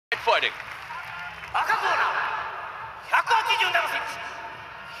fighting.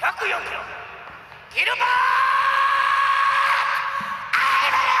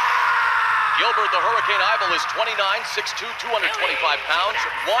 Gilbert, the Hurricane Yvel, is 29, 6'2", 225 pounds,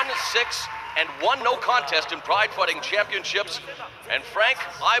 1-6, and 1 no contest in Pride Fighting Championships. And Frank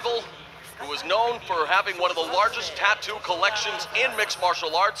Yvel, who is known for having one of the largest tattoo collections in mixed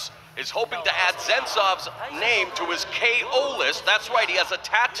martial arts, is hoping to add Zentsov's name to his KO list. That's right, he has a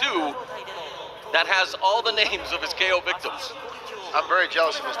tattoo that has all the names of his KO victims. I'm very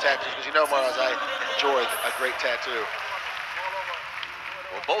jealous of those tattoos because, you know, Mars, I enjoy a great tattoo.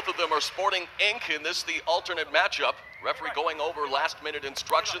 Well, both of them are sporting ink in this, the alternate matchup. Referee going over last-minute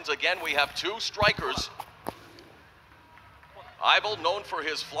instructions. Again, we have 2 strikers. Yvel, known for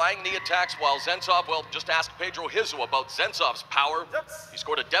his flying knee attacks, while Zentsov, well, just ask Pedro Rizzo about Zentsov's power. He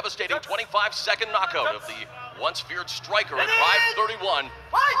scored a devastating 25-second knockout of the once-feared striker at 5:31 in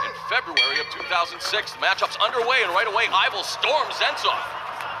February of 2006. The matchup's underway, and right away, Yvel storms Zentsov.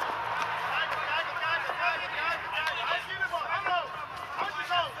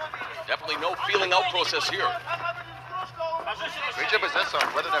 Definitely no feeling out process here. Great job by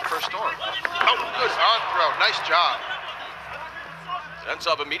Zentsov, weathering that first storm. Oh, good on throw, nice job.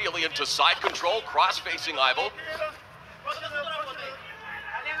 Zentsov immediately into side control, cross-facing Yvel.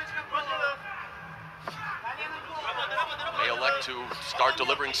 May elect to start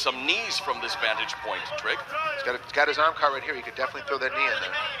delivering some knees from this vantage point, Trig. He's got his arm caught right here. He could definitely throw that knee in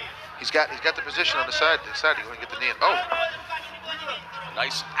there. He's got the position on the side. He's going to get the knee in. Oh!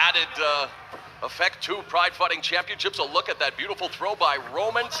 Nice added effect to Pride Fighting Championships. A look at that beautiful throw by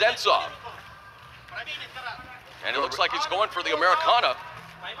Roman Zentsov. And it looks like he's going for the Americana.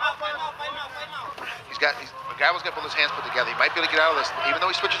 Yvel's got both his hands put together. He might be able to get out of this. Even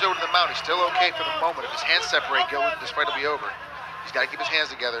though he switches over to the mount, he's still okay for the moment. If his hands separate, this fight will be over. He's got to keep his hands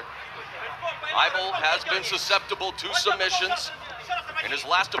together. Yvel has been susceptible to submissions. In his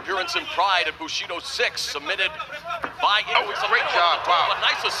last appearance in Pride at Bushido 6, submitted by... Oh, great job. Wow. A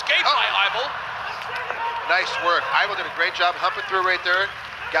nice escape by Yvel. Nice work. Yvel did a great job humping through right there.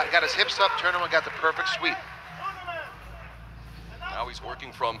 Got his hips up, turned him, and got the perfect sweep. Now he's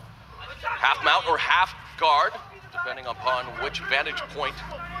working from half mount or half guard, depending upon which vantage point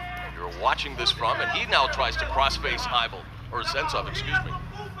you're watching this from. And he now tries to cross-face Yvel, or Zentsov, excuse me.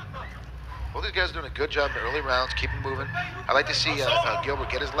 Both these guys are doing a good job in the early rounds, keep him moving. I like to see Gilbert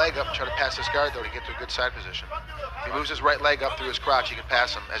get his leg up and try to pass this guard, though, to get to a good side position. If he moves his right leg up through his crotch, he can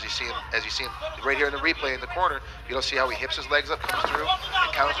pass him. As you see him right here in the replay in the corner, you'll see how he hips his legs up, comes through,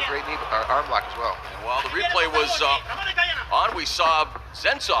 and counters a great knee, arm lock as well. And while the replay was on, we saw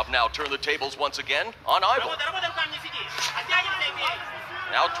Zentsov now turn the tables once again on Yvel.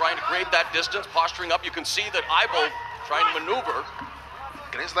 Now trying to create that distance, posturing up. You can see that Yvel trying to maneuver.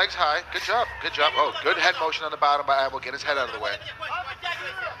 Getting his legs high. Good job. Good job. Oh, good head motion on the bottom by Yvel. Get his head out of the way.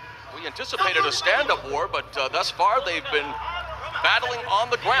 We anticipated a stand-up war, but thus far they've been battling on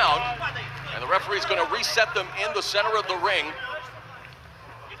the ground. And the referee's going to reset them in the center of the ring.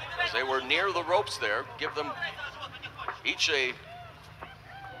 As they were near the ropes there, give them each a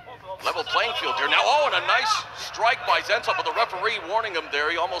level playing field here. Now, oh, and a nice strike by Zentsov, but the referee warning him there.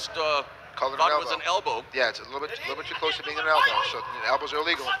 He almost Called it thought it was an elbow. Yeah, it's a little bit too close to being an elbow, so elbows are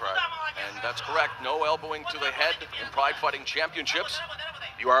illegal in Pride. And that's correct. No elbowing to the head in Pride Fighting Championships.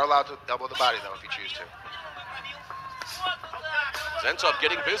 You are allowed to elbow the body, though, if you choose to. Zentsov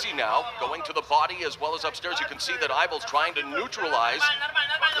getting busy now, going to the body as well as upstairs. You can see that Yvel's trying to neutralize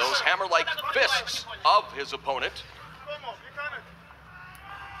those hammer-like fists of his opponent.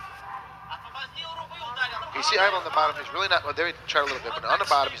 You see Yvel on the bottom, he's really not, well, there he tried a little bit, but on the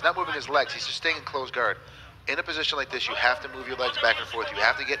bottom, he's not moving his legs, he's just staying in closed guard. In a position like this, you have to move your legs back and forth. You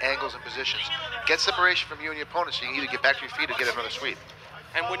have to get angles and positions. Get separation from you and your opponent so you can either get back to your feet or get another sweep.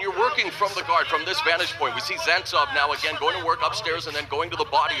 And when you're working from the guard, from this vantage point, we see Zentsov now again going to work upstairs and then going to the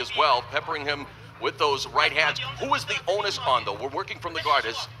body as well, peppering him with those right hands. Who is the onus on, though? We're working from the guard.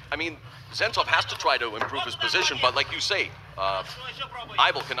 Zentsov has to try to improve his position, but like you say,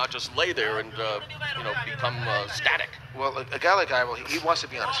 Yvel cannot just lay there and become static. Well, a guy like Yvel, he wants to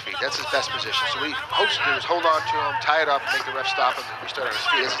be on his feet. That's his best position. So what he hopes to do is hold on to him, tie it up, and make the ref stop him and restart on his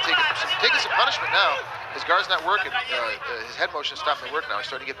feet. He's taking some punishment now. His guard's not working. His head motion is stopping to work now. He's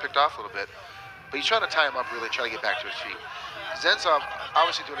starting to get picked off a little bit. But he's trying to tie him up, really, try to get back to his feet. Zentsov,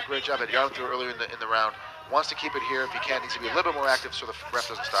 obviously doing a great job at yarding through earlier in the round. Wants to keep it here if he can. Needs to be a little bit more active so the ref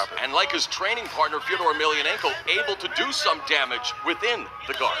doesn't stop it. And like his training partner, Fyodor Emelianenko, able to do some damage within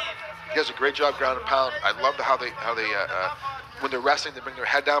the guard. He does a great job ground and pound. I love how they when they're wrestling, they bring their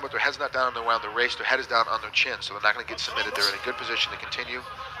head down, but their head's not down on the ground. Their race, their head is down on their chin, so they're not going to get submitted. They're in a good position to continue.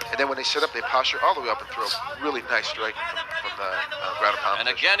 And then when they sit up, they posture all the way up and throw really nice striking from the ground and pound. And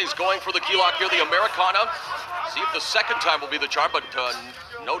again, he's going for the key lock here, the Americana. See if the second time will be the charm, but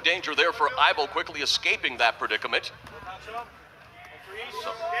no danger there for yvel, quickly escaping that predicament. So,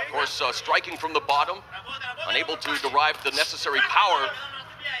 of course, striking from the bottom, unable to derive the necessary power.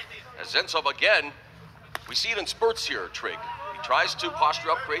 As zentsov again, we see it in spurts here, Trig. He tries to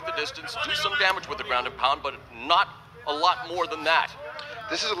posture up, create the distance, do some damage with the ground and pound, but not a lot more than that.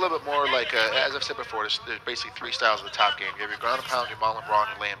 This is a little bit more like, as I've said before, there's basically three styles of the top game. You have your ground and pound, your maul and brawl,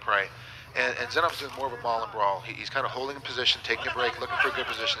 and your lay and pray. And zentsov's doing more of a maul and brawl. He's kind of holding in position, taking a break, looking for a good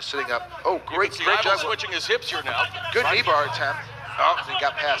position, sitting up. Oh, great job. Switching his hips here now. Good knee bar attempt. Oh, he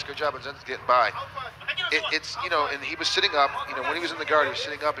got past. Good job, and zentsov's getting by. It's, you know, and he was sitting up, you know, when he was in the guard, he was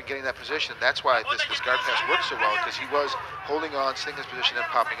sitting up and getting that position. That's why this guard pass worked so well, because he was holding on, staying in his position, and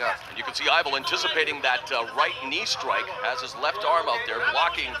popping up. And you can see yvel anticipating that right knee strike, has his left arm out there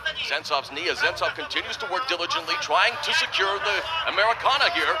blocking zentsov's knee as zentsov continues to work diligently, trying to secure the Americana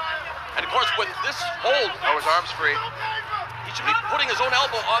here. And of course, with this hold, his arm's free. He should be putting his own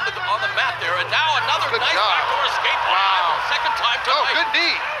elbow on the mat there. And now another good nice job. backdoor escape. Wow. Second time tonight. Oh, good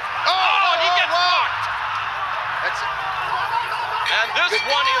knee. Oh, he gets blocked. That's it. And this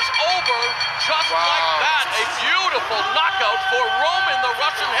one is over just like that. A beautiful knockout for Roman, the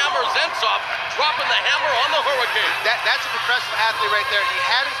Russian Hammer Zentsov, dropping the hammer on the Hurricane. That's a professional athlete right there. He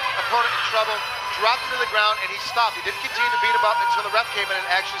had his opponent in trouble, dropped him to the ground, and he stopped. He didn't continue to beat him up until the ref came in and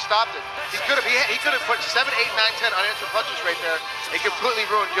actually stopped it. He could have put 7, 8, 9, 10 unanswered punches right there and completely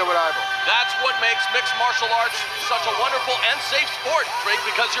ruined Gilbert yvel. That's what makes mixed martial arts such a wonderful and safe sport, Drake,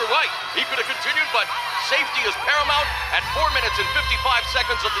 because you're right. He could have continued, but safety is paramount. At 4 minutes and 55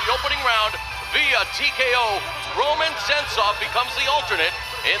 seconds of the opening round, via TKO, Roman Zentsov becomes the alternate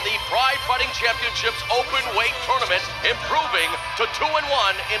in the Pride Fighting Championships open weight tournament, improving to 2-1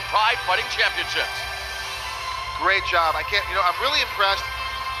 in Pride Fighting Championships. Great job. I'm really impressed.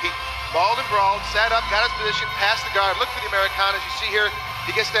 He mauled and brawled, sat up, got his position, passed the guard, looked for the Americana. As you see here,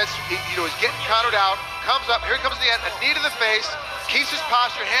 he gets that, he's getting countered out, comes up, here comes the end, a knee to the face, keeps his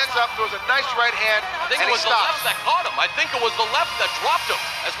posture, hands up, throws a nice right hand, I think and it was he the stops. left that caught him. I think it was the left that dropped him,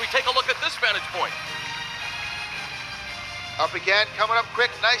 as we take a look at this vantage point. Up again, coming up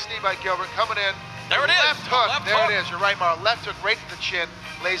quick, nice knee by Gilbert, coming in. There it is. Left hook, there it is, you're right, Marl. Left hook right to the chin,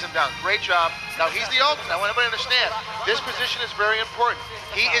 lays him down. Great job. Now he's the alternate. I want everybody to understand, this position is very important.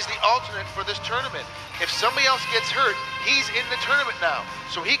 He is the alternate for this tournament. If somebody else gets hurt, he's in the tournament now.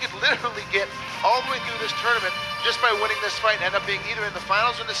 So he could literally get all the way through this tournament just by winning this fight and end up being either in the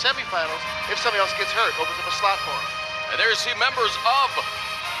finals or the semifinals if somebody else gets hurt, opens up a slot for him. And there's the members of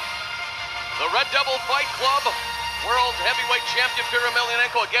the Red Devil Fight Club, World Heavyweight Champion Pyotr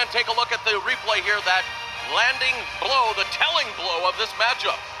Emelianenko. Again, take a look at the replay here, that landing blow, the telling blow of this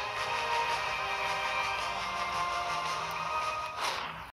matchup.